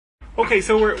Okay,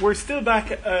 so we're still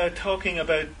back talking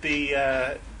about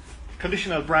the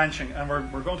conditional branching, and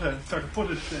we're going to sort of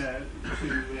put it to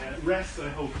rest, I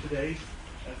hope, today,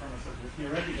 from a sort of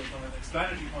theoretical, from an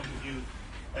explanatory point of view.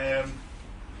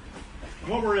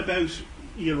 What we're about,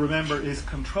 you'll remember, is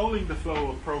controlling the flow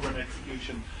of program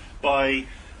execution by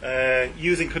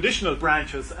using conditional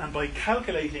branches and by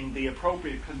calculating the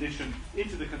appropriate condition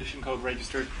into the condition code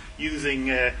register using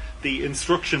the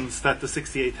instructions that the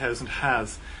 68000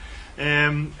 has.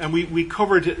 And we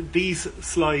covered these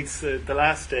slides the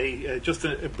last day, just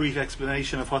a brief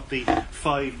explanation of what the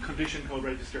 5 condition code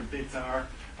register bits are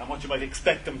and what you might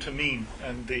expect them to mean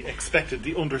and the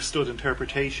understood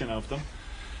interpretation of them.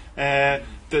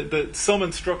 Some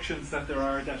instructions that there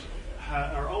are that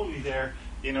are only there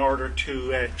in order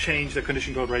to change the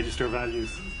condition code register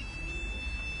values.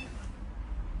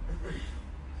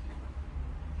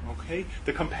 Okay,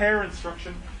 the compare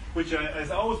instruction, which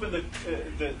has always been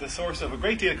the source of a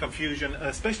great deal of confusion,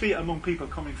 especially among people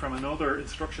coming from another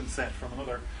instruction set, from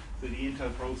the Intel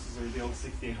processor, the old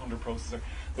 6800 processor.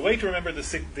 The way to remember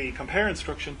the compare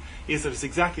instruction is that it's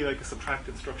exactly like a subtract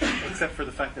instruction, except for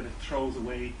the fact that it throws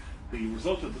away the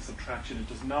result of the subtraction. It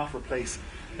does not replace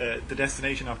the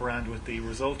destination operand with the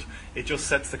result. It just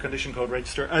sets the condition code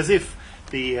register as if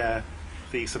the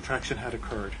subtraction had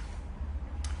occurred.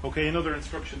 Okay, another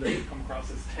instruction that we come across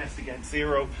is test against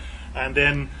 0. And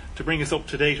then to bring us up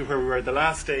to date with where we were the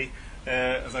last day,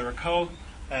 as I recall,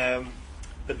 the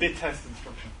bit test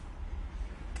instruction.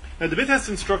 Now the bit test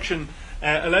instruction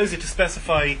allows you to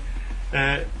specify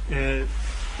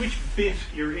which bit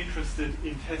you're interested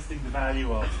in testing the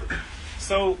value of.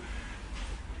 So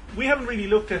we haven't really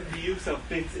looked at the use of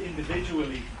bits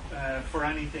individually for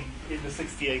anything in the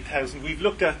 68000. We've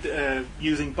looked at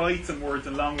using bytes and words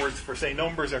and long words for, say,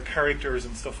 numbers or characters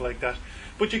and stuff like that.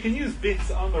 But you can use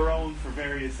bits on their own for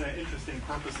various interesting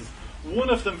purposes. One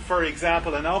of them, for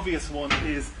example, an obvious one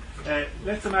is,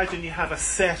 let's imagine you have a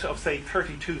set of, say,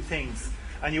 32 things,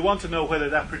 and you want to know whether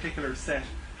that particular set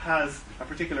has a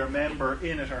particular member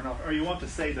in it or not, or you want to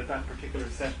say that that particular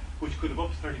set, which could have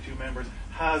up to 32 members,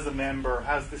 has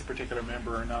this particular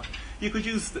member or not. You could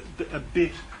use a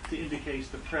bit to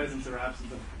indicate the presence or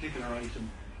absence of a particular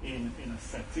item in a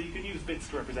set. So you can use bits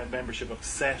to represent membership of a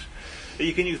set.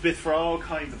 You can use bits for all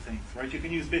kinds of things, right? You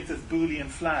can use bits as Boolean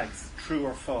flags, true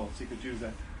or false. You could use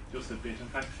just a bit. In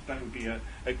fact, that would be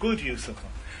a good use of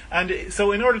them. And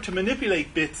so in order to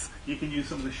manipulate bits, you can use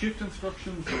some of the shift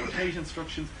instructions, the rotate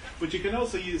instructions, but you can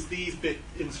also use these bit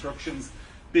instructions,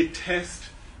 bit test,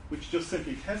 which just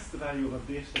simply tests the value of a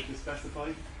bit that you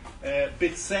specify,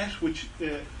 bit set, which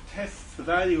tests the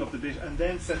value of the bit and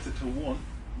then sets it to 1. You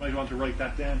might want to write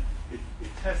that down. It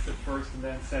tests it first and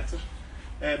then sets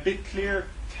it. Bit clear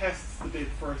tests the bit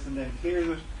first and then clears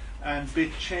it. And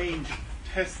bit change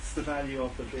tests the value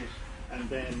of the bit and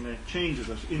then changes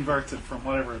it, inverts it from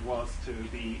whatever it was to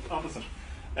the opposite.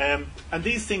 And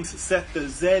these things set the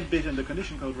Z bit in the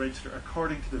condition code register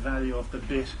according to the value of the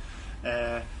bit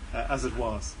as it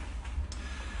was.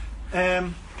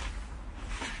 Okay,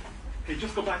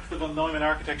 just go back to the von Neumann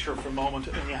architecture for a moment,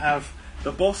 and you have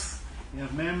the bus, you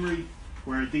have memory,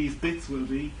 where these bits will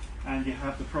be, and you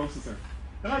have the processor.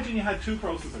 Imagine you had 2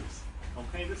 processors.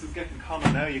 Okay, this is getting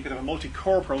common now. You could have a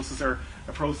multi-core processor,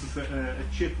 a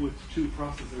chip with 2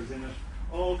 processors in it,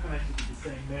 all connected to the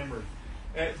same memory.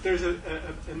 There's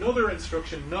another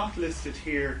instruction not listed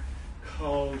here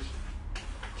called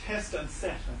test and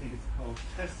set. I think it's called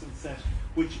test and set,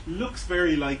 which looks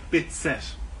very like bit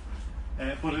set,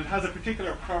 but it has a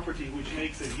particular property which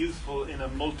makes it useful in a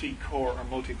multi-core or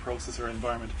multi-processor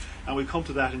environment. And we'll come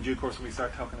to that in due course when we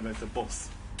start talking about the bus.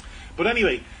 But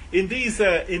anyway, in these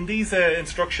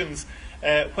instructions,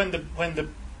 when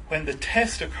the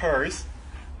test occurs,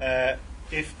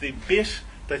 if the bit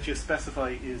that you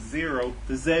specify is 0,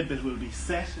 the Z bit will be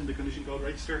set in the condition code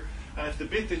register, and if the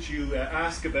bit that you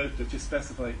ask about that you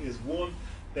specify is 1,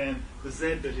 then the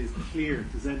Z bit is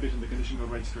cleared. The Z bit in the condition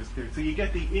code register is cleared. So you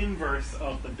get the inverse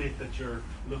of the bit that you're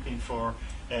looking for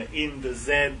in the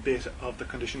Z bit of the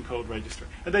condition code register,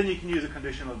 and then you can use a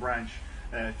conditional branch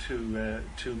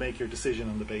to make your decision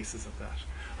on the basis of that.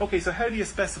 Okay, so how do you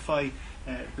specify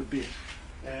the bit?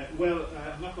 Well,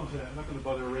 I'm not going to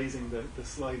bother erasing the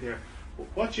slide there.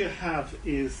 What you have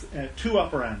is 2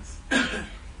 operands.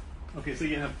 Okay, so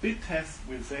you have bit test,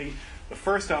 we'll say, the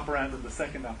first operand and the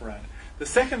second operand. The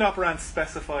second operand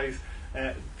specifies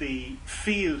the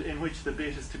field in which the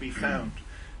bit is to be found.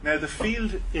 Now, the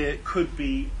field could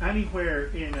be anywhere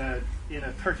in a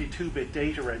 32-bit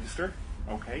data register.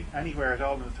 Okay, anywhere at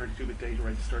all in the 32-bit data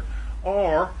register,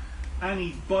 or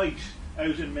any byte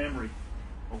out in memory.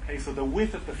 Okay, so the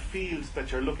width of the field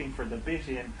that you're looking for the bit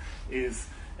in is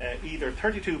either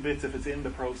 32 bits if it's in the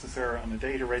processor on a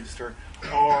data register,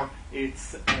 or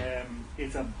it's a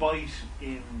byte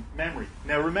in memory.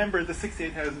 Now remember, the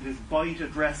 68000 is byte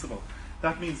addressable.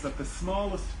 That means that the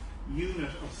smallest unit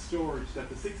of storage that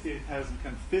the 68000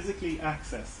 can physically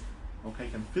access, okay,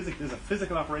 there's a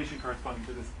physical operation corresponding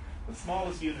to this. The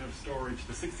smallest unit of storage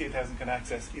the 68000 can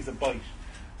access is a byte.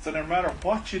 So no matter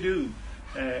what you do,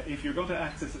 if you want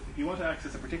to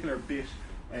access a particular bit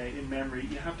in memory,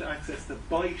 you have to access the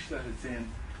byte that it's in,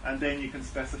 and then you can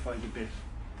specify the bit.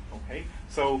 Okay,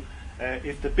 so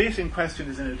if the bit in question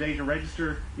is in a data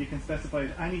register, you can specify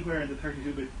it anywhere in the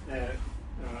 32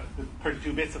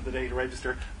 bits of the data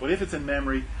register. But if it's in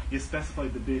memory, you specify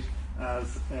the bit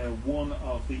as one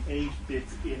of the 8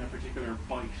 bits in a particular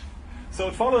byte. So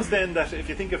it follows then that if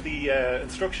you think of the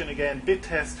instruction again, bit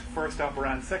test, first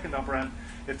operand, second operand.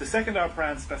 If the second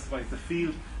operand specifies the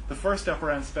field, the first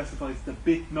operand specifies the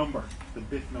bit number.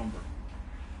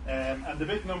 And the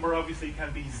bit number obviously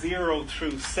can be 0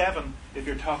 through 7 if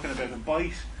you're talking about a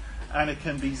byte, and it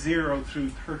can be 0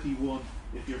 through 31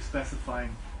 if you're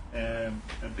specifying a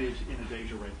bit in a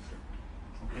data register.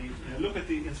 Okay, look at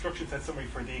the instruction set summary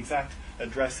for the exact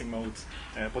addressing modes,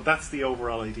 but that's the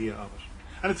overall idea of it.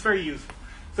 And it's very useful.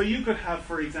 So you could have,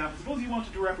 for example, suppose you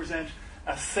wanted to represent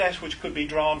a set which could be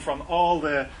drawn from all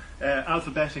the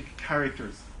alphabetic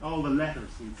characters, all the letters,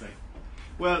 we'd say.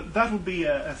 Well, that would be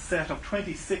a set of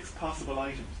 26 possible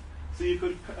items. So you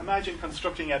could imagine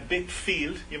constructing a bit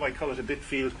field, you might call it a bit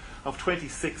field, of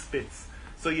 26 bits.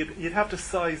 So you'd have to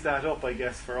size that up, I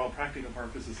guess, for all practical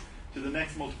purposes, to the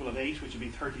next multiple of 8, which would be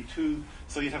 32.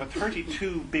 So you'd have a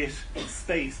 32-bit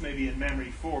space, maybe in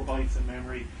memory, 4 bytes in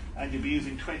memory, and you'd be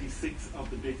using 26 of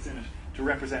the bits in it to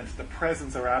represent the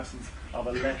presence or absence of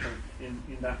a letter in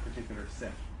that particular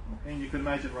set. Okay? And you can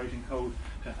imagine writing code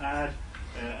to add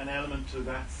an element to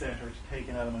that set or to take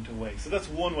an element away. So that's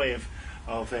one way of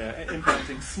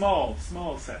implementing small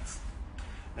sets.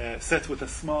 Sets with a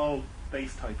small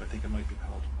base type, I think it might be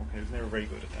called. Okay, I was never very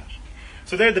good at that.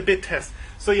 So they're the bit tests.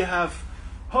 So you have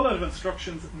a whole lot of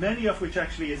instructions, many of which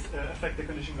actually affect the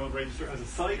condition code register as a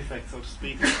side effect, so to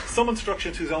speak. Some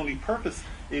instructions whose only purpose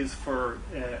is for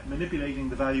manipulating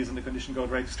the values in the condition code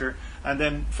register. And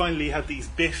then finally you have these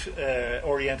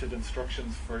bit-oriented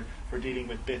instructions for dealing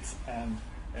with bits and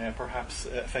perhaps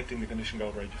affecting the condition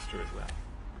code register as well.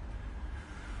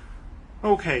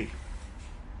 Okay.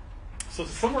 So to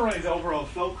summarize overall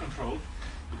flow control,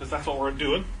 because that's what we're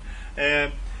doing,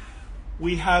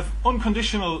 we have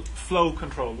unconditional flow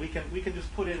control. We can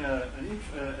just put in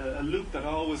a loop that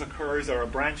always occurs, or a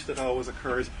branch that always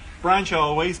occurs. Branch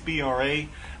always, BRA,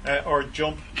 or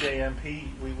jump, JMP.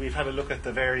 We've had a look at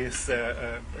the various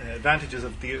advantages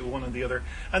of the one and the other.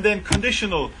 And then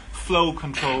conditional flow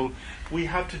control, we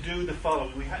have to do the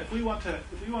following. If we want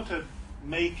to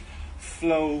make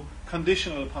flow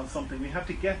conditional upon something, we have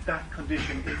to get that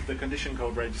condition into the condition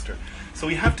code register. So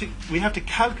we have to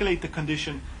calculate the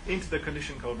condition into the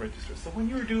condition code register. So when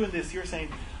you're doing this, you're saying,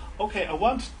 okay, I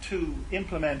want to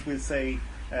implement, we'll say,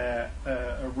 a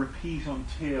repeat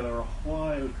until or a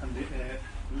while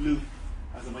loop,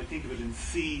 as I might think of it in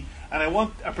C, and I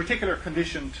want a particular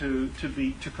condition to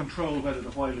control whether the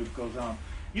while loop goes on.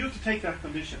 You have to take that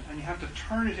condition and you have to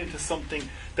turn it into something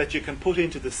that you can put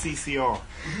into the CCR.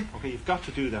 Okay, you've got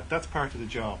to do that. That's part of the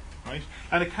job, right?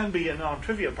 And it can be a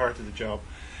non-trivial part of the job.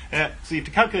 So you have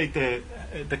to calculate the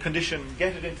condition,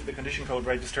 get it into the condition code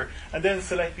register, and then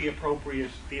select the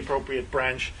appropriate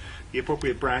branch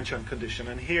on condition.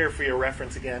 And here, for your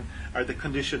reference again, are the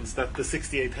conditions that the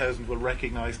 68000 will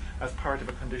recognize as part of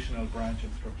a conditional branch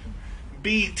instruction.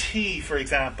 BT, for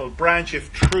example, branch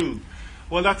if true.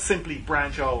 Well, that's simply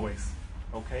branch always,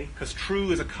 okay? Because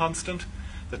true is a constant.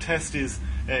 The test is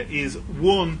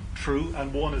 1 true,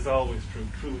 and 1 is always true.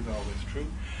 True is always true.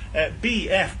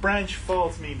 BF, branch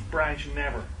false, means branch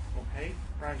never, okay?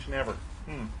 Branch never.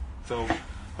 So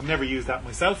I've never used that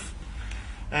myself.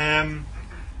 Branch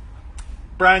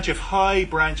if high,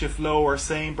 branch if low or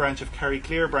same, branch if carry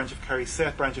clear, branch if carry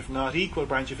set, branch if not equal,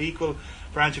 branch if equal,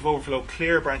 branch if overflow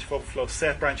clear, branch if overflow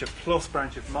set, branch if plus,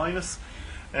 branch if minus.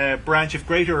 Branch if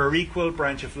greater or equal,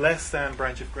 branch if less than,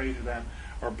 branch if greater than,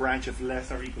 or branch if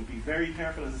less or equal. Be very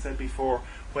careful, as I said before,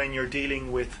 when you're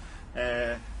dealing with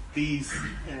these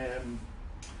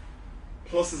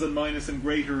pluses and minus and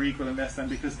greater or equal and less than,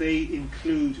 because they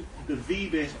include the V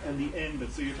bit and the N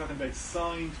bit. So you're talking about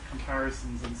signed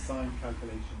comparisons and signed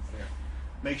calculations there.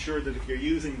 Make sure that if you're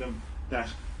using them, that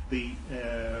the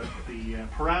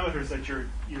parameters that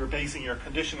you're basing your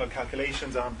conditional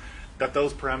calculations on, that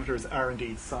those parameters are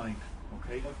indeed signed.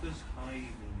 Okay. What does high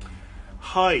mean?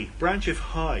 high, branch if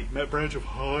high. Branch of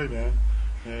high, man.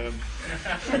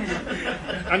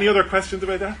 Any other questions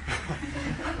about that?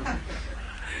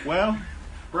 Well,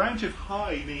 branch if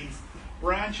high means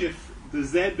branch if the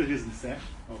Z bit isn't set,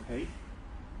 okay?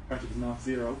 Branch if it's not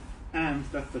 0, and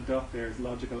that's the dot there is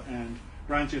logical, and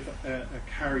branch if a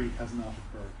carry has not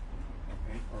occurred,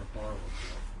 okay, or a borrow.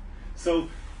 So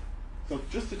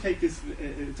just to take this,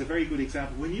 it's a very good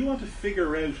example. When you want to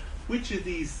figure out which of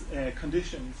these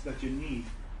conditions that you need,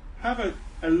 have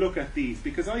a look at these,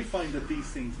 because I find that these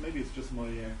things, maybe it's just my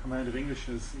command of English,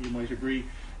 as you might agree,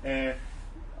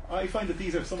 I find that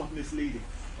these are somewhat misleading.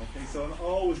 Okay, so I'm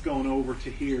always going over to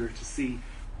here to see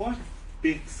what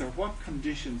bits or what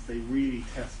conditions they really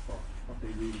test for, what they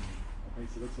really need. Okay,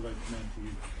 so that's what I recommend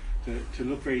to you, to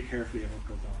look very carefully at what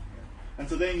goes on here. And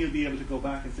so then you'll be able to go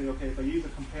back and say, okay, if I use a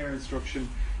compare instruction,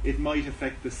 it might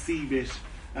affect the C bit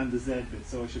and the Z bit,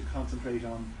 so I should concentrate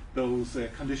on those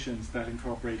conditions that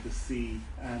incorporate the C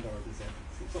and or the Z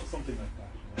bit, so something like that.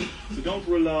 You know? So don't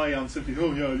rely on simply,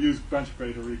 oh yeah, I'll use branch of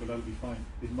greater or equal, that'll be fine.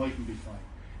 It mightn't be fine.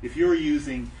 If you're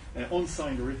using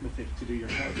unsigned arithmetic to do your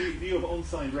if you have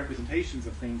unsigned representations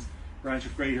of things, branch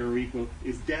of greater or equal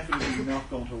is definitely not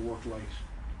going to work right.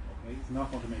 Okay, it's not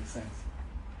going to make sense.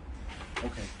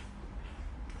 Okay.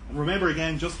 And remember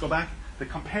again, just go back. The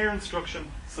compare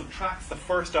instruction subtracts the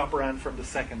first operand from the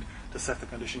second to set the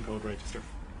condition code register.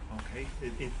 Okay,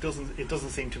 it doesn't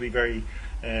seem to be very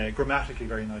grammatically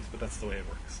very nice, but that's the way it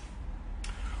works.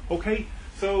 Okay,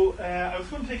 so I was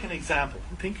going to take an example.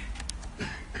 I think.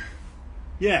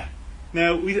 Yeah.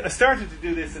 Now I started to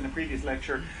do this in a previous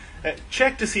lecture.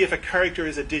 Check to see if a character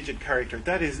is a digit character.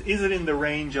 That is it in the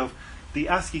range of the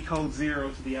ASCII code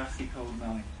 0 to the ASCII code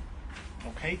 9?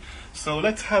 Okay, so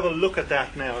let's have a look at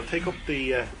that now. I'll take up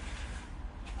the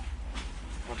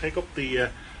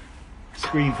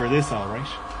screen for this. All right.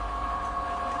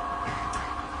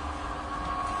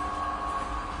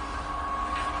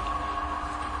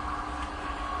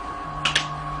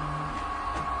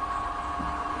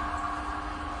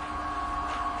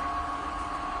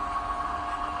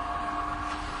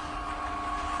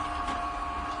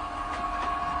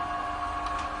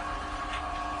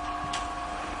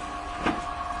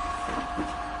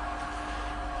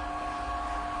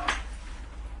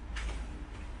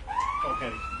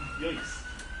 Yikes.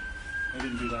 I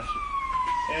didn't do that.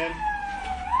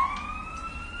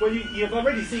 Well, you've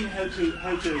already seen how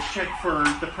to check for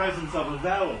the presence of a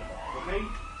vowel. Okay?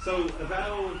 So a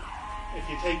vowel, if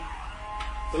you take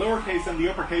the lowercase and the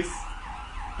uppercase,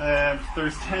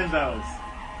 there's 10 vowels.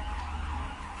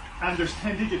 And there's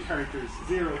 10 digit characters,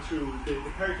 0 through, the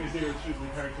character 0 through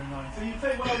the character 9. So you'd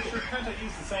say, well, sure, can't I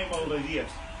use the same old idea?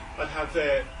 I'd have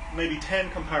maybe 10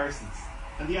 comparisons.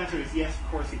 And the answer is yes, of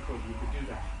course you could do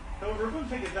that. However, we're going to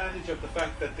take advantage of the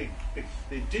fact that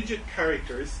the digit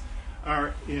characters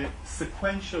are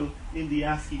sequential in the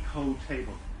ASCII code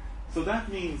table. So that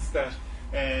means that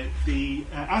the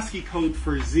ASCII code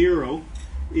for 0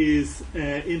 is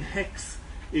in hex,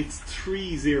 it's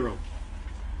 30.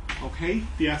 Okay,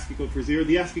 the ASCII code for 0.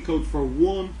 The ASCII code for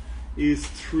 1 is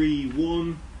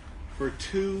 31. For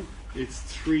 2, it's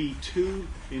 32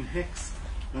 in hex,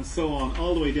 and so on,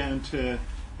 all the way down to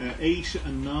 8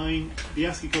 and 9. The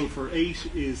ASCII code for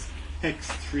 8 is hex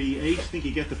 38. I think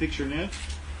you get the picture now.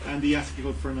 And the ASCII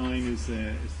code for 9 is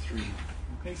 3.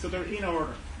 Okay, so they're in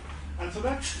order. And so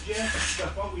that suggests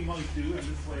that what we might do, and this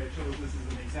is why I chose this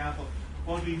as an example,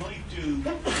 what we might do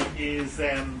is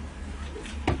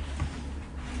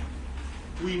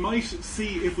we might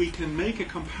see if we can make a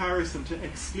comparison to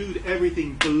exclude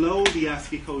everything below the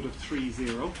ASCII code of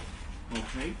 30.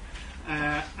 Okay.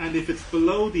 And if it's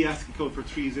below the ASCII code for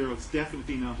 30, it's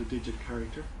definitely not a digit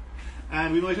character.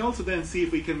 And we might also then see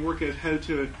if we can work out how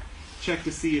to check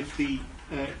to see if the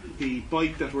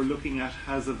byte that we're looking at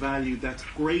has a value that's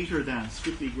greater than,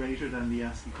 strictly greater than the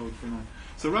ASCII code for 9.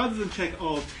 So rather than check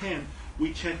all 10,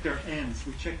 we check their ends,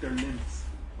 we check their limits.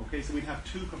 Okay, so we'd have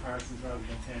 2 comparisons rather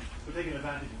than 10. We're taking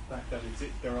advantage of the fact that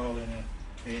they're all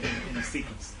in a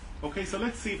sequence. Okay, so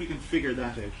let's see if we can figure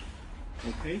that out.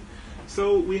 Okay,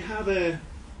 so we have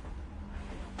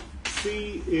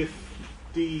see if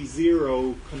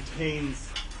D0 contains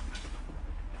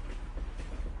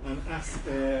an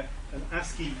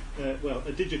ASCII,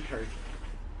 a digit character.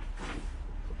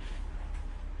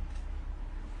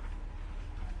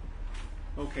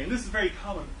 Okay, and this is very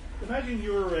common. Imagine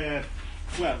you're,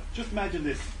 just imagine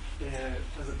this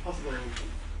as a possible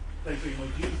place where you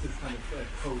might use this kind of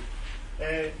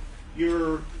code.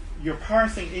 You're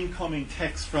parsing incoming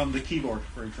text from the keyboard,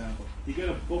 for example. You get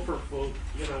a buffer full,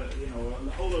 you get a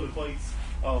whole lot of bytes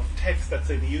of text that,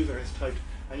 say, the user has typed,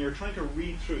 and you're trying to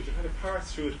read through it, you're trying to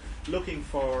parse through it, looking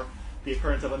for the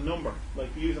occurrence of a number.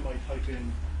 Like the user might type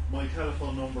in, my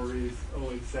telephone number is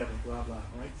 087, blah, blah,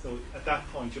 right? So at that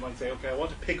point, you might say, okay, I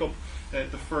want to pick up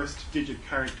the first digit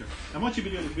character. And what you'll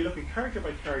be doing is you'll be looking character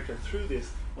by character through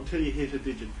this until you hit a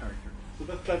digit character. So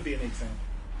that'd be an example.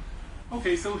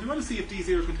 Okay, so if you want to see if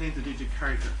D0 contains a digit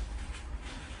character.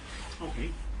 Okay.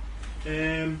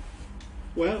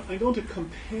 Well, I'm going to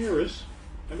compare it.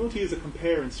 I'm going to use a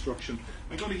compare instruction.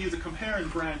 I'm going to use a compare and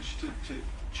branch to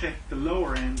check the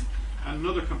lower end, and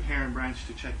another compare and branch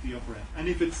to check the upper end. And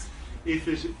if it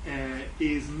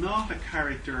is not a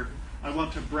character, I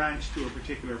want to branch to a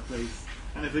particular place.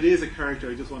 And if it is a character,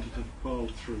 I just want it to fall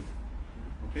through.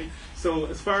 Okay. So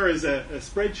as far as a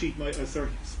spreadsheet,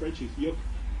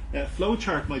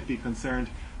 flowchart might be concerned,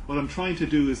 what I'm trying to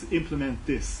do is implement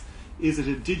this. Is it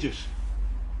a digit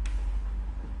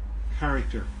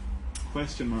character?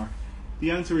 Question mark.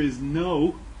 The answer is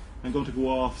no. I'm going to go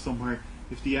off somewhere.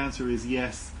 If the answer is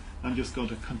yes, I'm just going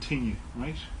to continue,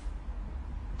 right?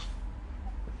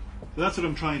 So that's what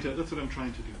I'm trying to do.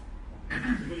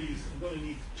 I'm going to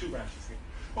need two branches here.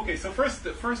 Okay, so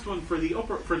the first one for the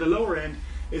lower end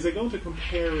is I'm going to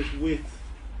compare it with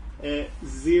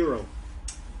 0.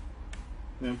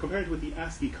 Now I'm comparing it with the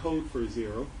ASCII code for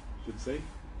 0, I should say,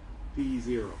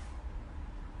 D0.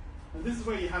 And this is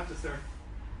where you have to start,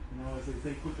 as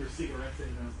they say, put their cigarettes in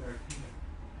and start thinking.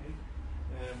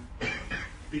 Okay?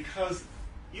 Because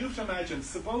you have to imagine,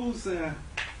 suppose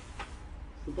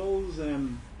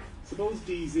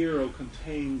D0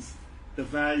 contains the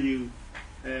value.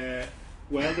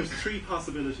 Well, there's three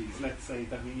possibilities, let's say,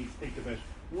 that we need to think about.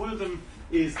 One of them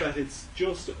is that it's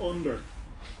just under,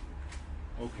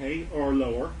 okay, or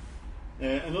lower.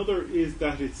 Another is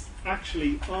that it's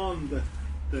actually on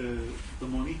the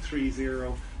money,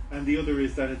 30, and the other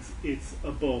is that it's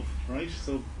above, right?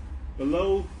 So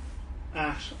below,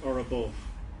 at, or above.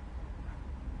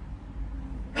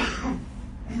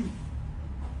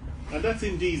 And that's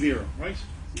in D0, right?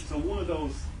 So one of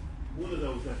those,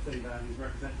 let's say, values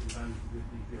representing the values of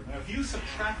D0. Now, if you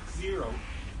subtract 0,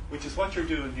 which is what you're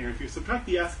doing here, if you subtract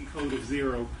the ASCII code of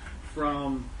 0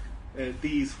 from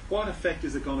these, what effect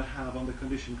is it going to have on the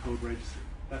condition code register?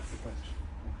 That's the question.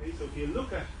 Okay, so if you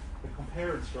look at the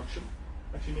compare instruction,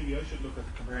 actually maybe I should look at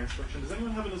the compare instruction. Does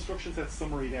anyone have an instruction set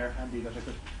summary there handy that I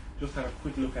could just have a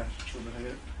quick look at so that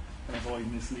I can avoid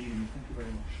misleading you? Thank you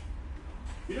very much.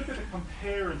 If you look at the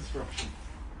compare instruction,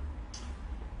 it's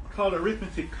called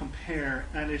arithmetic compare,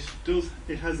 and it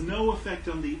has no effect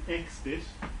on the X bit.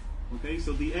 Okay,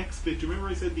 so the X bit, do you remember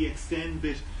I said the extend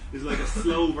bit is like a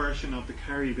slow version of the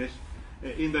carry bit,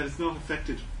 in that it's not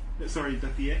affected, that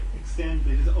the extend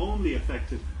bit is only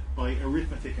affected by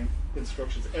arithmetic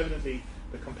instructions. Evidently,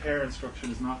 the compare instruction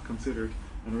is not considered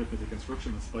an arithmetic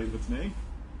instruction in spite of its name.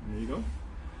 There you go.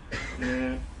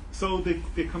 So the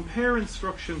compare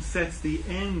instruction sets the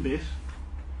N bit,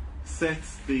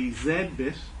 sets the Z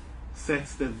bit,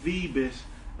 sets the V bit,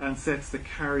 and sets the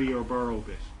carry or borrow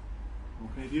bit.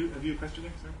 Okay, have you a question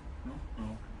there, sir? No?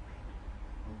 Oh,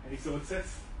 okay, so it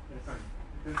sets,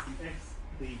 the X,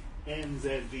 the N,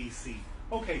 Z, V, C.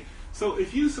 Okay, so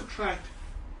if you subtract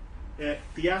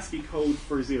the ASCII code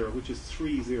for 0, which is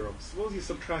 30, suppose you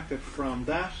subtract it from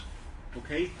that,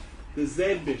 okay, the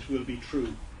Z bit will be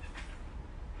true.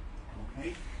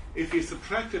 Okay, if you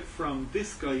subtract it from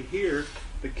this guy here,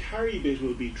 the carry bit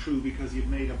will be true because you've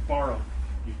made a borrow.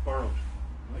 You've borrowed,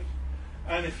 right?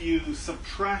 And if you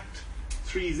subtract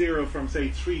 30 from, say,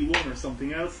 31 or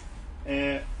something else,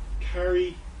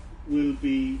 carry will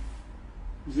be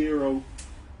 0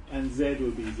 and Z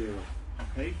will be 0.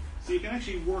 Okay, so you can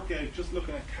actually work out just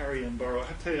looking at carry and borrow. I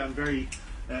have to tell you, I'm very,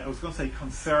 I was going to say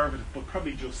conservative, but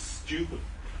probably just stupid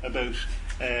about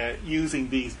using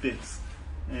these bits.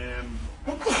 And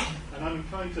I'm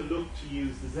inclined to look to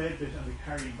use the Z bit and the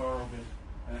carry borrow bit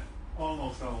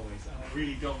almost always, and I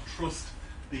really don't trust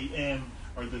the N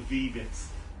or the V bits,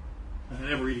 and I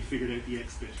never really figured out the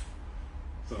X bit.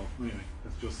 So anyway,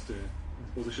 that's just I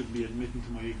suppose I shouldn't be admitting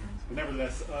to my ignorance, but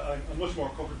nevertheless I'm much more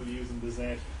comfortable using the Z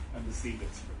and the C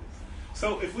bits for this.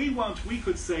 So if we want, we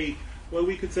could say, well,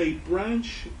 we could say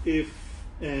branch if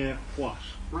what?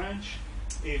 Branch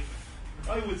if,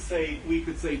 I would say, we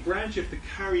could say branch if the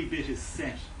carry bit is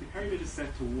set. The carry bit is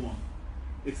set to 1.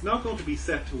 It's not going to be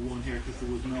set to 1 here because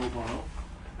there was no borrow,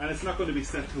 and it's not going to be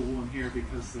set to 1 here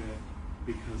because the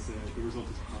result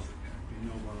is positive. Okay,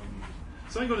 no borrow needed.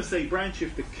 So I'm going to say branch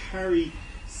if the carry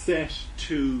set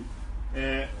to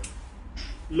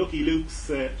Lucky Luke's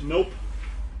nope,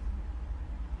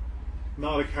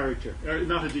 not a character, or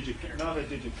not a digit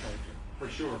character for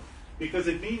sure, because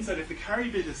it means that if the carry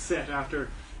bit is set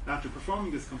after after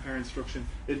performing this compare instruction,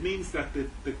 it means that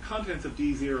the contents of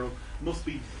D0 must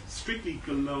be strictly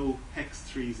below hex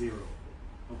 30.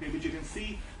 Okay, but you can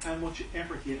see how much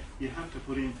effort you have to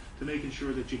put in to making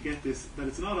sure that you get this, that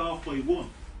it's not off by 1.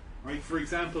 Right? For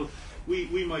example,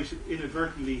 we might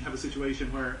inadvertently have a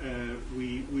situation where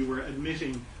we were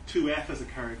admitting 2F as a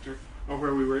character, or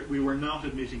where we were not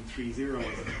admitting 30 as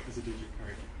a digit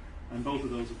character. And both of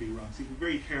those would be wrong. So you can be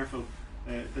very careful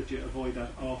that you avoid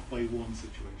that off by 1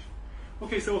 situation.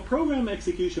 Okay, so a program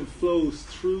execution flows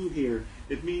through here.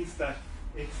 It means that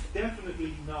it's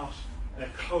definitely not a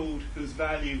code whose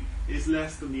value is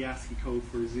less than the ASCII code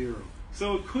for 0.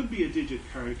 So it could be a digit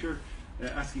character,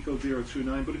 ASCII code 0 through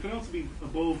 9, but it could also be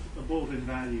above in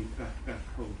value, that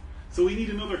code. So we need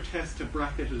another test to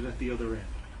bracket it at the other end.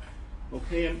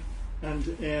 Okay,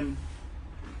 and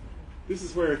this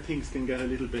is where things can get a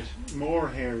little bit more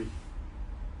hairy.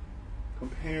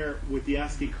 Compare with the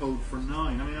ASCII code for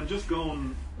 9. I mean, I'm just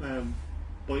going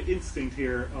by instinct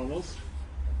here almost.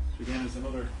 Which again is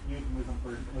another euphemism for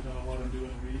I don't know what I'm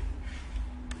doing really.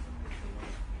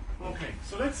 Okay,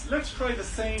 so let's try the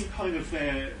same kind of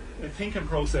thinking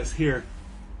process here.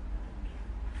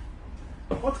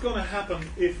 What's going to happen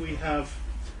if we have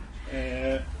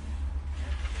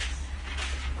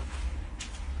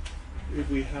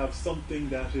something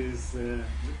that is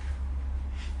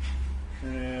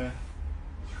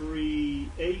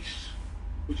 3.8,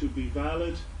 which would be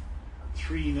valid,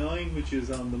 3.9, which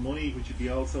is on the money, which would be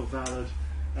also valid,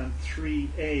 and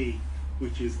 3A,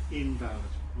 which is invalid.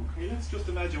 Okay, let's just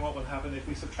imagine what would happen if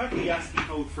we subtract the ASCII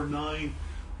code for 9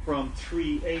 from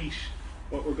 3.8.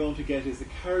 What we're going to get is the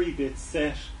carry bit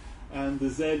set, and the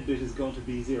Z bit is going to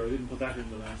be 0. I didn't put that in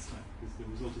the last time because the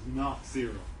result is not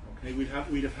 0. Okay, we'd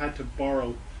have had to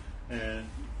borrow to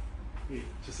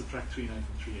subtract 3.9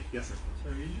 from 3.8. Yes, sir. So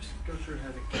you just go through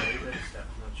how the carry bit is set.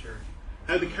 I'm not sure.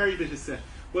 How the carry bit is set.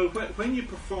 Well, when you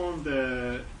perform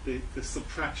the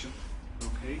subtraction,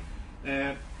 okay,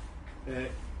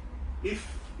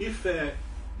 if the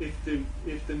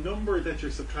number that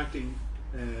you're subtracting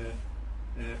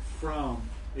from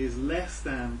is less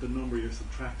than the number you're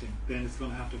subtracting, then it's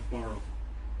going to have to borrow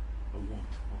a 1.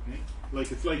 Okay,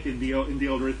 like it's like in the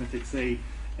old arithmetic, say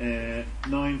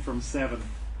 9 from 7,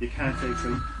 you can't take,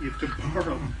 so you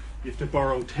have to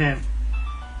borrow 10.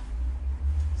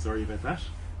 Sorry about that.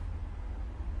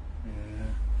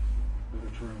 Better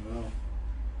turn it off.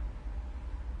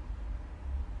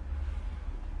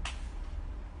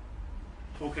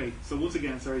 Okay, so once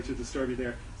again, sorry to disturb you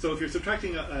there. So if you're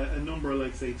subtracting a number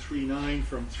like, say, 3.9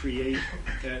 from 3.8,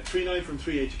 3.9 from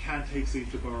 3.8 you can't take, so you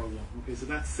have to borrow 1. Okay, so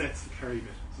that sets the carry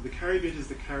bit. So the carry bit is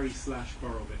the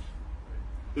carry/borrow bit.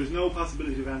 There's no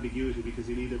possibility of ambiguity because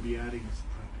you'll either be adding or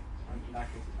subtracting. In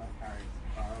that case, it's not a carry,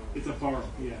 it's a borrow. It's a borrow,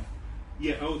 yeah.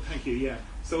 Yeah, oh, thank you, yeah.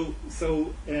 So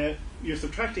you're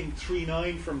subtracting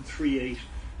 3.9 from 3.8,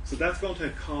 so that's going to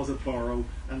cause a borrow,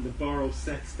 and the borrow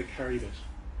sets the carry bit.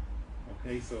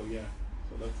 Okay, so yeah,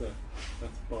 so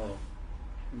that's borrow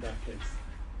in that case.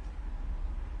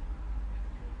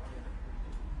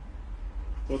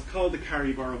 So it's called the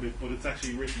carry borrow bit, but it's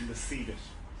actually written the C bit.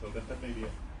 So that may be a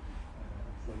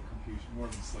slight confusion, more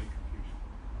than a slight confusion.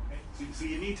 Okay, so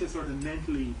you need to sort of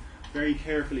mentally, very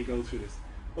carefully go through this.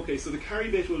 Okay, so the carry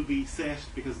bit will be set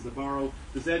because it's a borrow.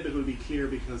 The Z bit will be clear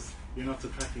because you're not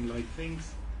subtracting like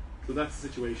things. So that's the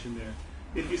situation there.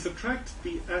 If you subtract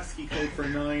the ASCII code for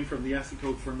 9 from the ASCII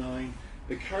code for 9,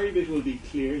 the carry bit will be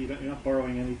clear, you're not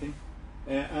borrowing anything,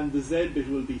 and the Z bit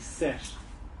will be set.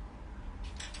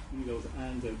 Leave those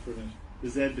ands out for a minute. The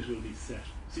Z bit will be set.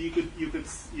 So you could,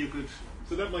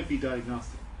 so that might be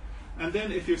diagnostic. And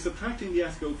then if you're subtracting the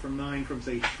ASCII code from 9 from,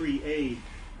 say, 3A,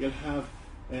 you'll have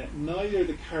neither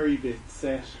the carry bit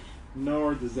set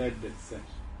nor the Z bit set.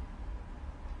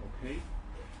 Okay?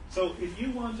 So if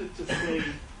you wanted to say,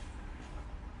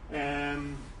 I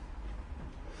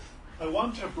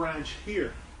want to branch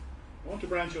here. I want to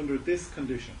branch under this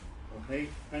condition. Okay,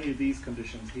 any of these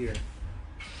conditions here.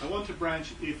 I want to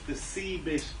branch if the C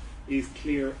bit is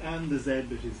clear and the Z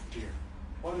bit is clear.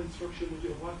 What instruction would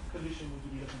you? What condition would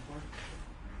you be looking for?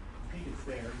 I think it's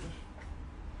there, isn't it?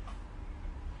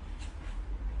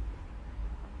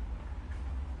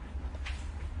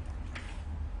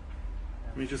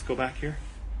 Let me just go back here.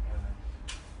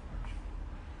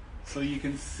 So you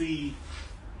can see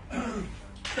high,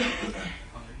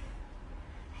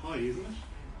 isn't it?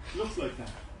 Looks like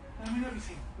that. I mean,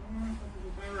 everything.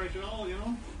 Right at all, you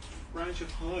know? Branch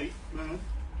of high. No.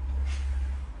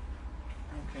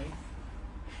 Okay.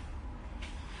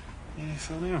 Yeah,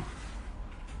 so now.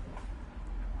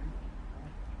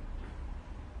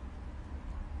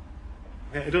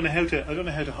 Okay, I don't know how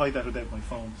to hide that without my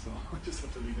phone, so I just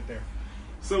have to leave it there.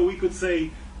 So we could say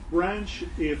branch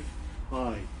if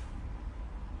I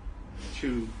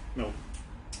to no.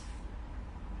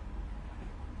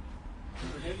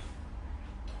 Okay.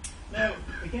 Now,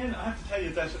 again, I have to tell you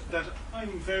that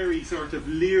I'm very sort of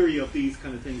leery of these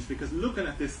kind of things, because looking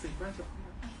at this thing,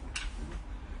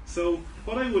 so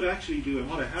what I would actually do, and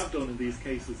what I have done in these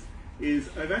cases, is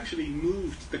I've actually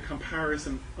moved the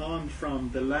comparison on from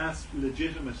the last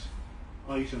legitimate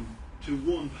item to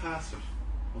one past it,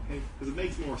 okay? Because it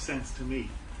makes more sense to me.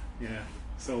 Yeah.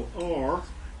 So, or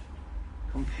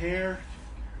compare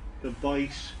the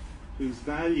byte whose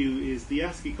value is the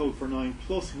ASCII code for 9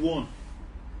 plus 1.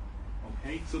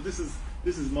 Okay, so this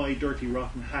is my dirty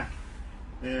rotten hack.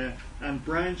 And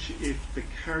branch if the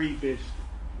carry bit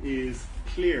is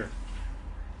clear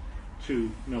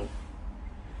to no.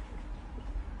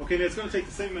 Okay, now it's going to take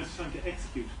the same amount of time to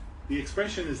execute. The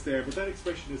expression is there, but that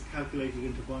expression is calculated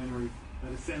into binary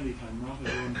at assembly time, not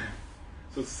at runtime.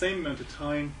 So it's the same amount of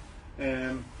time,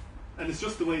 and it's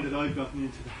just the way that I've gotten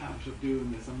into the habit of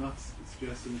doing this. I'm not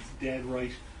suggesting it's dead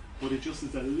right, but it just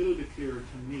is a little bit clearer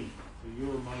to me. So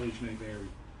your mileage may vary.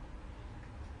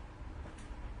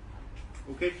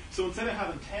 Okay, so instead of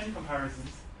having 10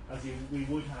 comparisons, as we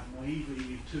would have naively,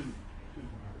 you have two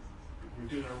comparisons. We're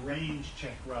doing a range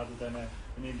check rather than an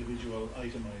individual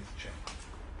itemized check.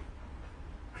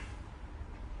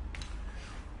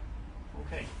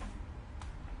 Okay.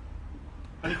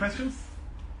 Any questions?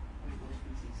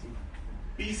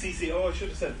 BCC. Oh, I should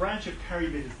have said branch of carry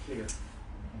bit is clear.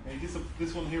 Okay,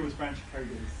 this one here was branch of carry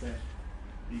bit is set.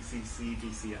 BCC,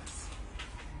 BCS.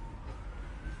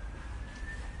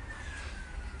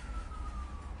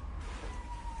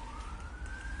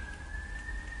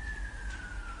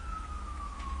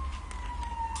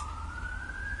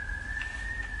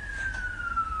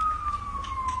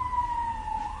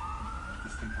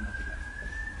 This can come up again.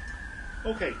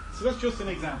 Okay, so that's just an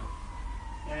example.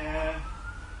 And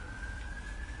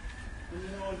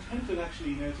I'm tempted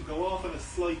actually now to go off on a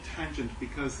slight tangent,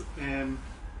 because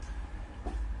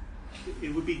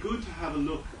it would be good to have a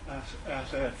look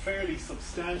at a fairly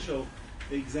substantial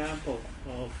example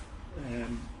of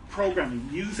programming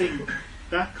using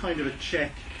that kind of a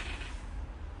check,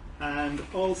 and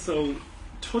also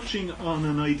touching on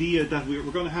an idea that we're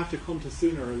going to have to come to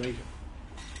sooner or later.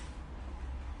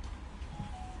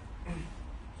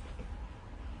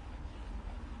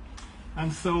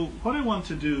 And so what I want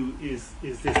to do is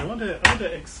this. I want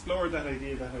to explore that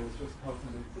idea that I was just talking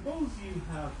about. Suppose you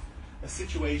have a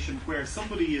situation where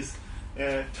somebody is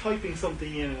typing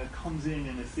something in and it comes in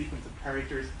a sequence of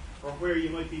characters, or where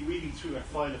you might be reading through a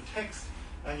file of text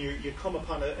and you come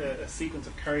upon a sequence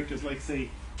of characters like say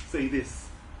this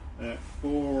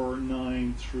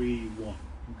 4931.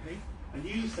 Okay, and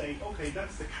you say, okay,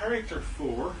 that's the character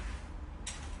 4,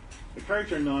 the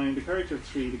character 9, the character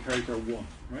 3, the character 1,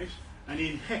 right? And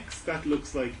in hex that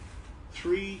looks like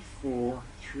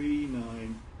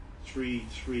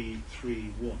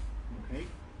 34393331. Okay,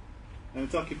 and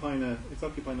it's occupying a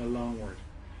long word.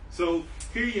 So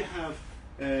here you have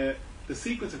the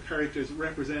sequence of characters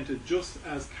represented just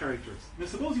as characters. Now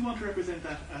suppose you want to represent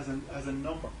that as a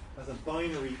number, as a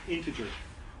binary integer,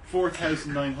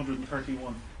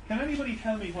 4931. Can anybody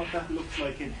tell me what that looks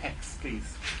like in hex,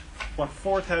 please? What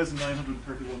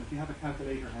 4931? If you have a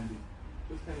calculator handy,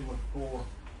 just tell me what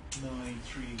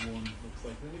 4931 looks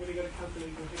like. Has anybody got a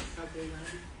calculator, hex calculator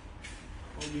handy?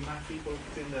 All you math people,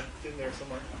 it's in there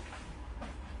somewhere.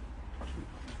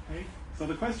 Okay. So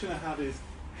the question I have is,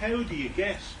 how do you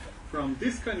get from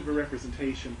this kind of a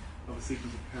representation of a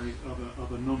sequence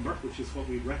of a number, which is what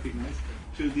we recognize,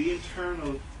 to the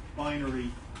internal binary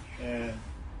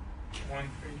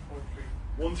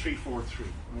 1343.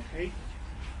 Okay.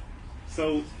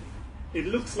 So it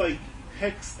looks like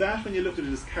hex that when you look at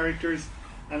it as characters,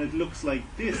 and it looks like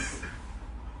this.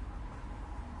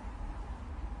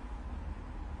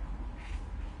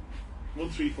 One,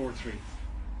 3, 4, 3.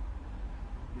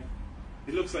 Yeah.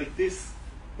 It looks like this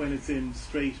when it's in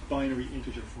straight binary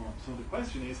integer form. So the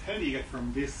question is, how do you get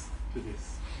from this to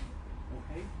this?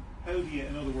 Okay. How do you,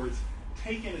 in other words,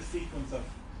 take in a sequence of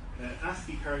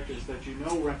ASCII characters that you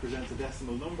know represents a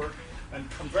decimal number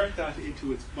and convert that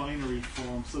into its binary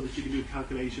form so that you can do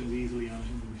calculations easily on it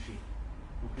in the machine?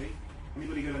 Okay.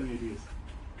 Anybody got any ideas?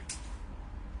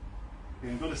 Okay,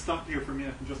 I'm going to stop here for a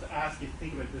minute and just ask you to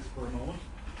think about this for a moment.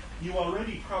 You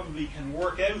already probably can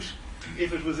work out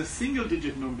if it was a single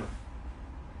digit number.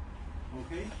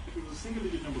 Okay? If it was a single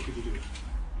digit number, could you do it?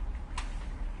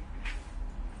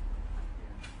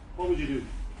 What would you do?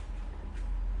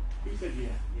 Who said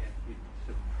yeah? Yeah, you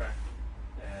subtract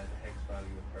the hex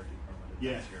value of 30 from it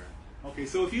Yeah. That's your- Okay,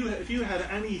 so if you had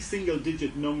any single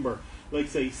digit number, like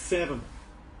say 7,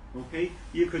 okay,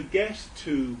 you could get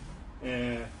to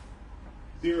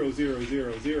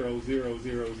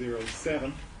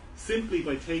 000000007 simply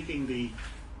by taking the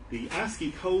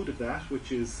ASCII code of that,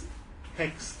 which is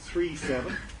hex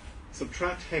 37,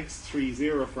 subtract hex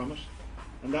 30 from it,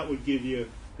 and that would give you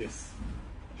this.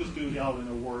 Just do it all in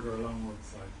a word or a long word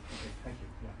size. Okay, thank you.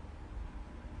 Yeah.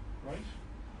 Right?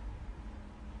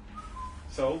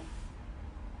 So,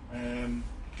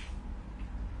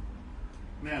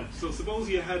 now, so suppose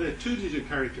you had a 2-digit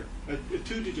character, a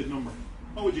 2-digit number.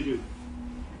 What would you do?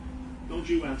 Don't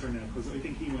you answer now, because I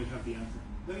think he might have the answer.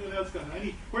 Has anyone else got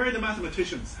any? Where are the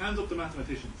mathematicians? Hands up the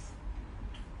mathematicians.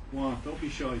 Go on, don't be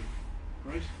shy.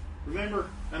 Right? Remember,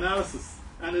 analysis,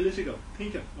 analytical,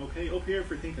 thinking. Okay, up here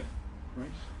for thinking.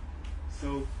 Right?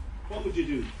 So, what would you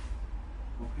do?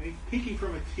 Okay, thinking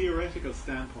from a theoretical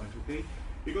standpoint. Okay,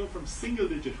 you go from single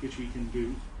digit, which we can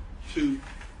do, to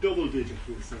double digit.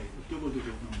 We'll say a double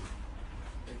digit number.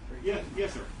 Yeah,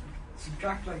 yes, sir.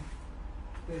 Subtract like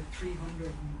the 300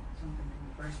 and something from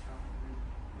the first half, and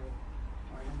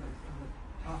then on the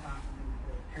top half, and then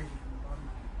the 30 from the bottom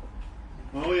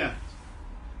half. Oh yeah.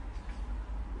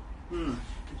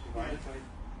 Divided by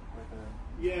the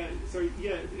Yeah, sorry.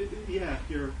 Yeah,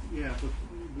 but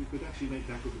we could actually make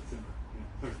that a bit simpler. Yeah.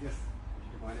 Sorry. Yes.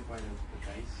 divided by the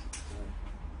base. So,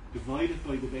 Divided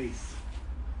by the base.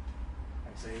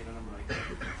 like say a number like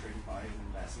 35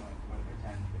 and decimal divided by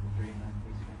 10, 53, and then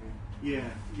basically. Yeah,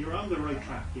 you're on the right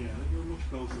track. Yeah, you're much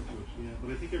closer to it. Yeah,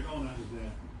 but I think you're going at it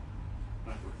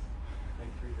backwards.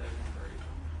 Like 3,030.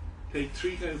 Take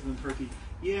 3,030.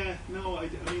 Yeah, no, I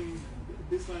mean,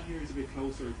 this one here is a bit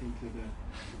closer, I think, to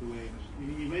the way of it.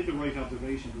 You made the right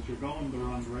observation, but you're going the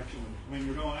wrong direction with it. I mean,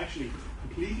 you're going actually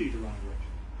completely the wrong direction.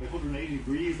 Like 180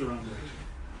 degrees the wrong direction.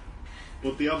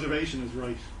 But the observation is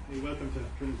right. Hey, welcome to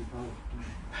Trinity College.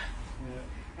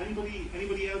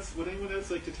 Anybody else? Would anyone else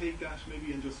like to take that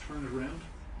maybe and just turn it around?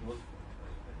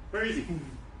 Where is he?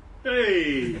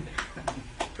 Hey!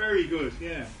 Very good,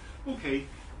 yeah. Okay,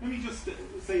 let me just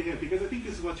say here, because I think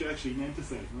this is what you actually meant to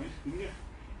say, right? Didn't you?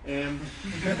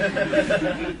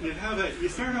 You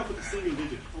start off with a single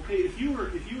digit. Okay, if you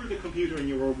were the computer and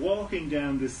you were walking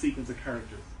down this sequence of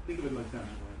characters, think of it like that.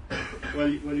 Well,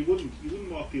 you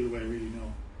wouldn't walk the other way, really.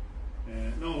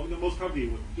 No, most probably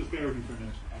you wouldn't. Just bear with me for a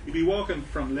minute. You'd be walking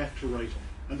from left to right,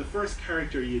 and the first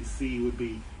character you'd see would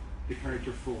be the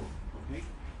character 4. Okay,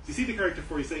 so you see the character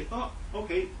 4, you say, oh,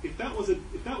 okay. If that was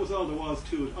all there was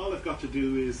to it, all I've got to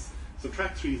do is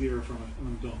subtract 30 from it, and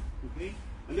I'm done. Okay.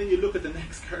 And then you look at the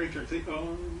next character and say,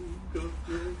 oh,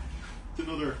 it's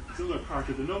another part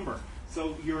of the number.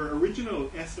 So your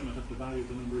original estimate of the value of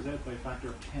the number is out by a factor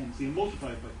of 10. So you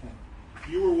multiply it by 10.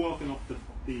 You were walking up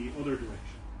the other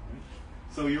direction. Right?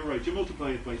 So you're right, you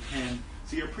multiply it by 10.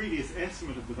 So your previous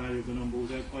estimate of the value of the number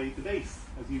was out by the base,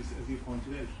 as you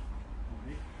pointed out.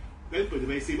 Okay? Out by the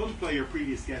base, so you multiply your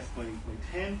previous guess by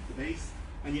 10, the base,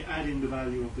 and you add in the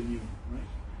value of the new one. Right?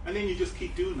 And then you just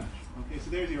keep doing that. Okay, so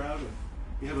there's your algorithm.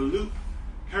 You have a loop,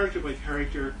 character by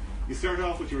character. You start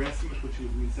off with your estimate, which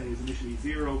we'll say is initially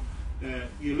 0.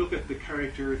 You look at the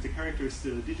character. If the character is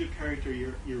still a digit character,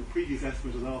 your previous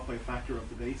estimate is off by a factor of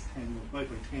the base, 10 multiplied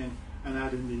by 10, and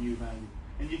add in the new value.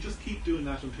 And you just keep doing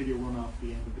that until you run off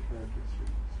the end of the character string.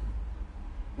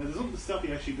 Now, there's nothing to stop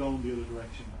you actually going the other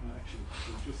direction, actually.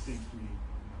 So it just seems to me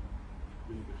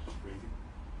really bit crazy.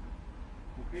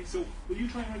 Okay, so will you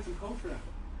try and write some code for that?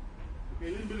 Okay,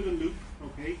 a little bit of a loop,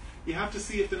 okay. You have to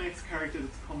see if the next character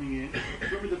that's coming in.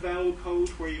 Remember the vowel code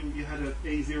where you had a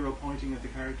A0 pointing at the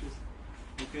characters?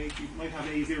 Okay, you might have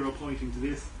A0 pointing to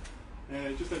this.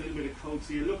 Just a little bit of code.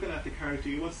 So you're looking at the character.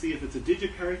 You want to see if it's a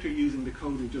digit character using the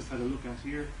code we just had a look at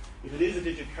here. If it is a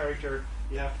digit character,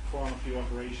 you have to perform a few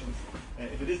operations.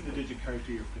 If it isn't a digit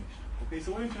character, you're finished. Okay,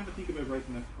 so why don't you have to think about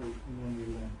writing that code, and then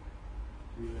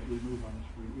we'll move on it.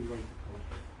 We'll write the code.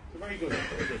 So very good.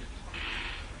 Very good.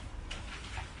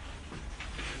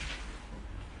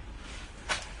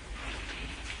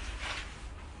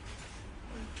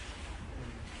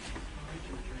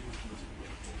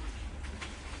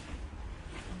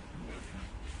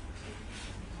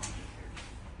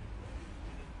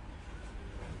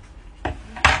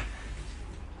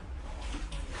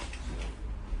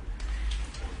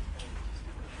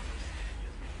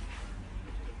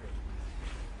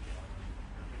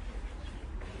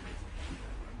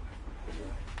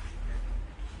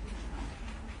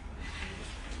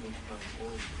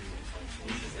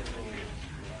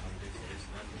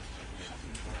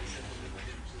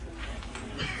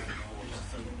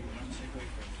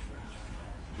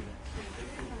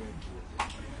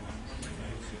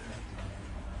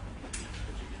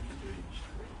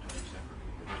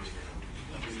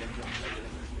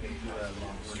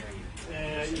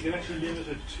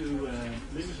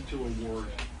 limited to a word.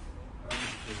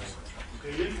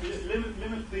 Okay,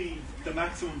 limit the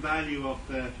maximum value of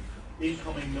the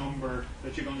incoming number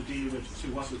that you're going to deal with to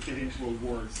what would fit into a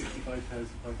word,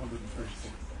 65,536.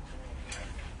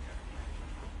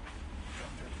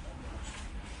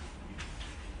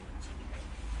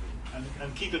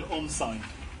 And keep it unsigned.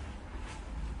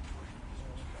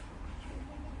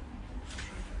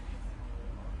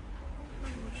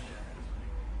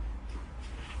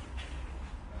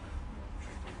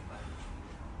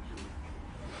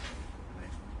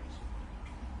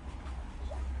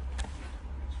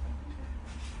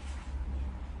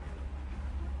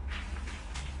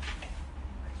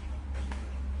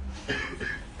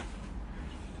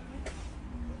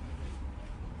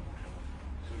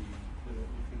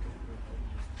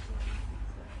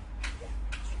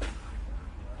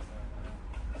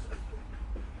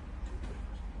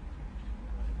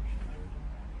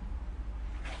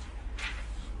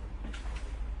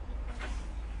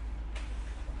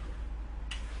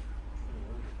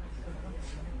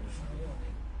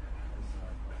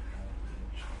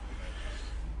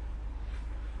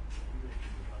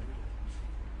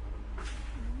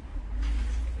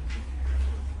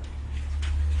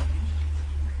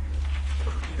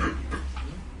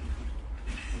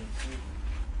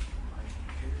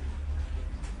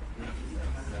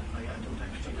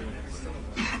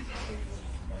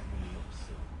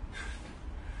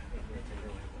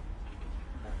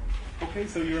 Okay,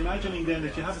 so you're imagining then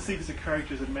that you have a sequence of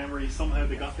characters in memory. Somehow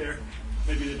they got there.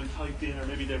 Maybe they've been typed in, or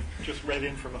maybe they've just read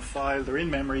in from a file. They're in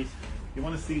memory. You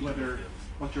want to see whether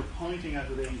what you're pointing at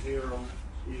with A0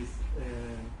 is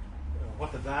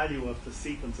what the value of the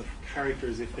sequence of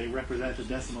characters, if they represent a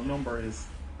decimal number, is.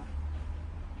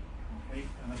 Okay,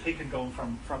 and I'm taking going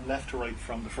from left to right,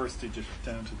 from the first digit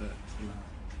down to the last.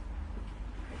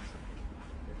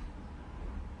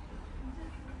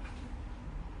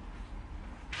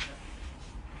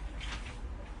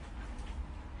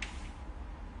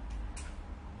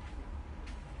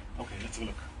 Okay, let's have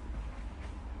a look.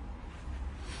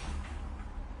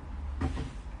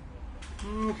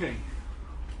 Okay.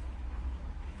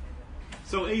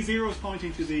 So A0 is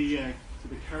pointing to the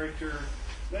character.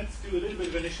 Let's do a little bit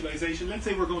of initialization. Let's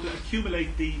say we're going to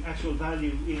accumulate the actual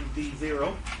value in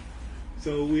D0.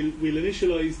 So we'll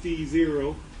initialize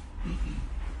D0.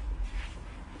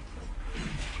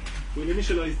 We'll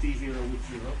initialize D0 with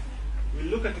 0. We'll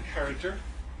look at the character.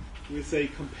 We'll say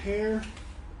compare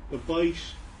the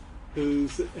byte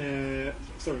whose,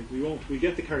 sorry, we won't. We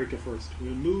get the character first.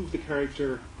 We'll move the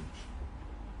character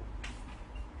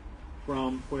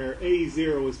from where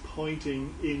A0 is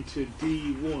pointing into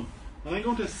D1. And I'm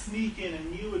going to sneak in a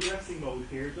new addressing mode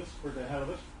here, just for the hell of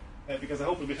it, because I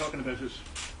hope we'll be talking about it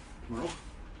tomorrow.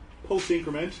 Post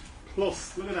increment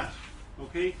plus, look at that,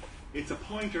 okay? It's a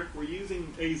pointer. We're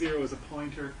using A0 as a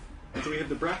pointer, and so we have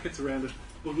the brackets around it.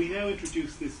 But we now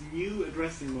introduce this new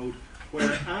addressing mode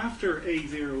where after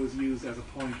A0 is used as a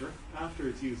pointer,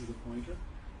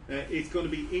 it's going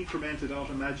to be incremented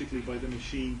automatically by the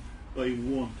machine by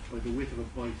 1, by the width of a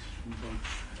byte in bytes.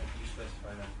 Can you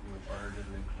specify that you were ordered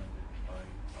incremented by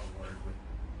a word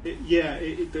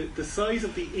with? The size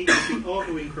of the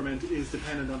auto increment is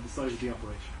dependent on the size of the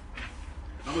operation.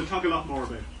 And we'll talk a lot more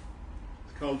about it.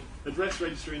 It's called address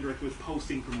register indirect with post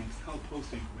increment. It's called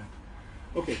post increment.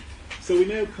 Okay, so we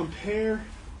now compare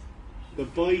the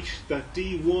byte that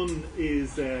D1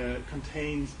 is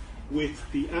contains with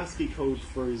the ASCII code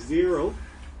for 0.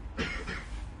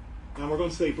 And we're going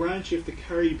to say branch if the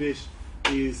carry bit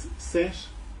is set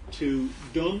to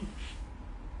done.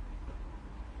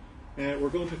 We're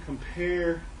going to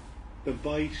compare the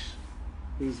byte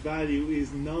whose value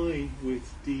is 9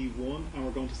 with D1, and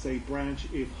we're going to say branch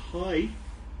if high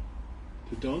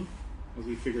to done, as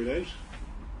we figured out.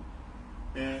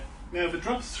 Now, if it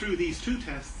drops through these two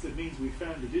tests, it means we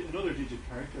found another digit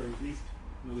character, or at least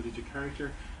another digit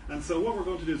character. And so what we're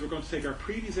going to do is we're going to take our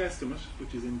previous estimate,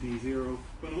 which is in D0, we're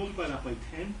going to multiply that by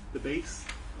 10, the base.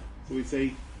 So we'd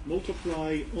say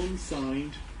multiply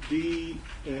unsigned 10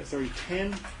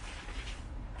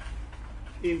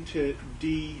 into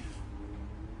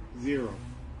D0.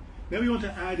 Now we want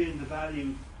to add in the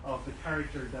value of the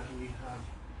character that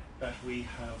we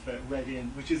have read in,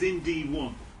 which is in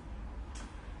D1.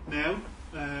 Now,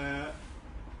 I'm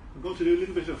going to do a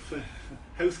little bit of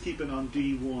housekeeping on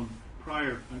D1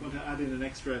 prior. I'm going to add in an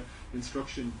extra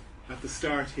instruction at the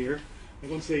start here. I'm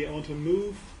going to say I want to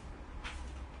move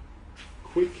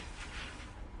quick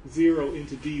 0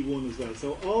 into D1 as well.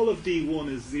 So all of D1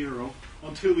 is 0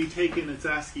 until we take in its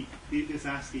ASCII, this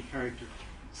ASCII character.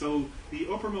 So the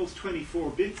uppermost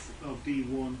 24 bits of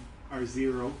D1 are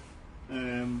 0.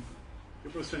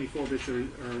 Your first 24 bits are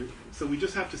so we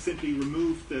just have to simply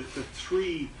remove the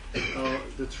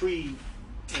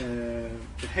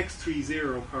hex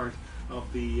 30 part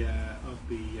of the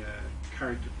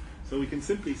character. So we can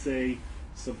simply say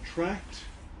subtract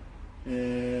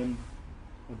a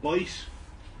byte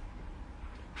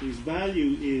whose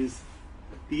value is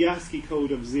the ASCII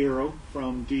code of 0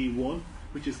 from D1,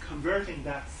 which is converting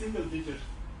that single digit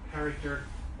character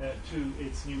to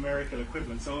its numerical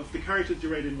equivalent. So if the character that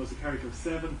you write in was a character of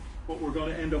 7, what we're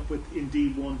going to end up with in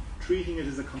D1, treating it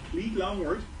as a complete long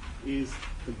word, is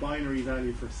the binary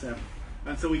value for 7.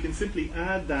 And so we can simply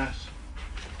add that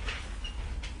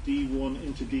D1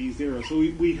 into D0. So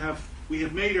we have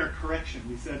made our correction.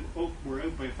 We said, oh, we're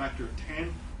out by a factor of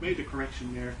 10, made the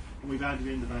correction there, and we've added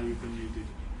in the value of the new digit.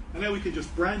 And now we can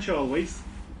just branch always.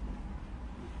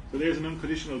 So there's an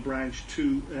unconditional branch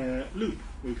to loop,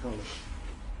 we'll call it.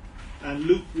 And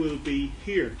loop will be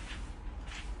here.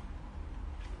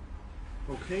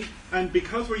 Okay? And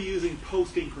because we're using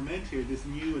post increment here, this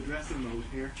new addressing mode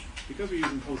here, because we're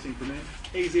using post increment,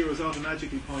 A0 is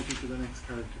automatically pointing to the next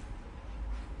character.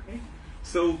 Okay?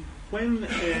 So when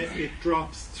it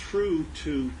drops through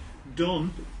to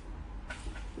done,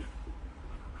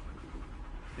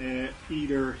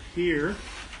 either here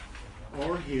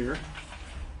or here,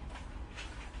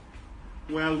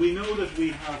 well, we know that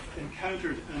we have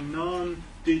encountered a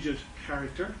non-digit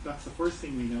character. That's the first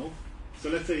thing we know. So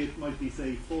let's say it might be,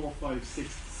 say, 4, 5, 6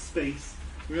 space.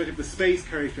 We might have the space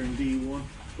character in D1.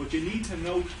 But you need to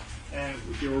note,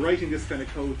 if you're writing this kind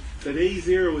of code, that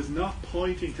A0 is not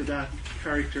pointing to that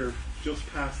character just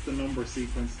past the number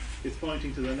sequence. It's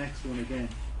pointing to the next one again.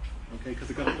 Okay, because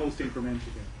it got a post increment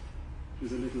again.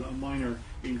 Which is a minor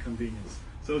inconvenience.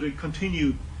 So it'll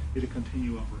continue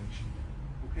operation.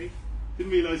 Okay?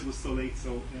 Didn't realise it was so late,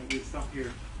 so we'll stop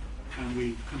here and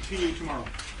we continue tomorrow.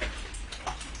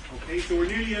 Okay, so we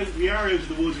are out of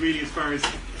the woods really as far as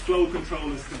flow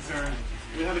control is concerned.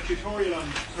 We'll have a tutorial on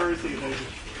Thursday about it.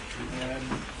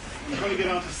 We're going to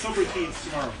get on to subroutines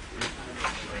tomorrow.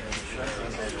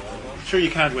 I'm sure you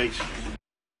can't wait.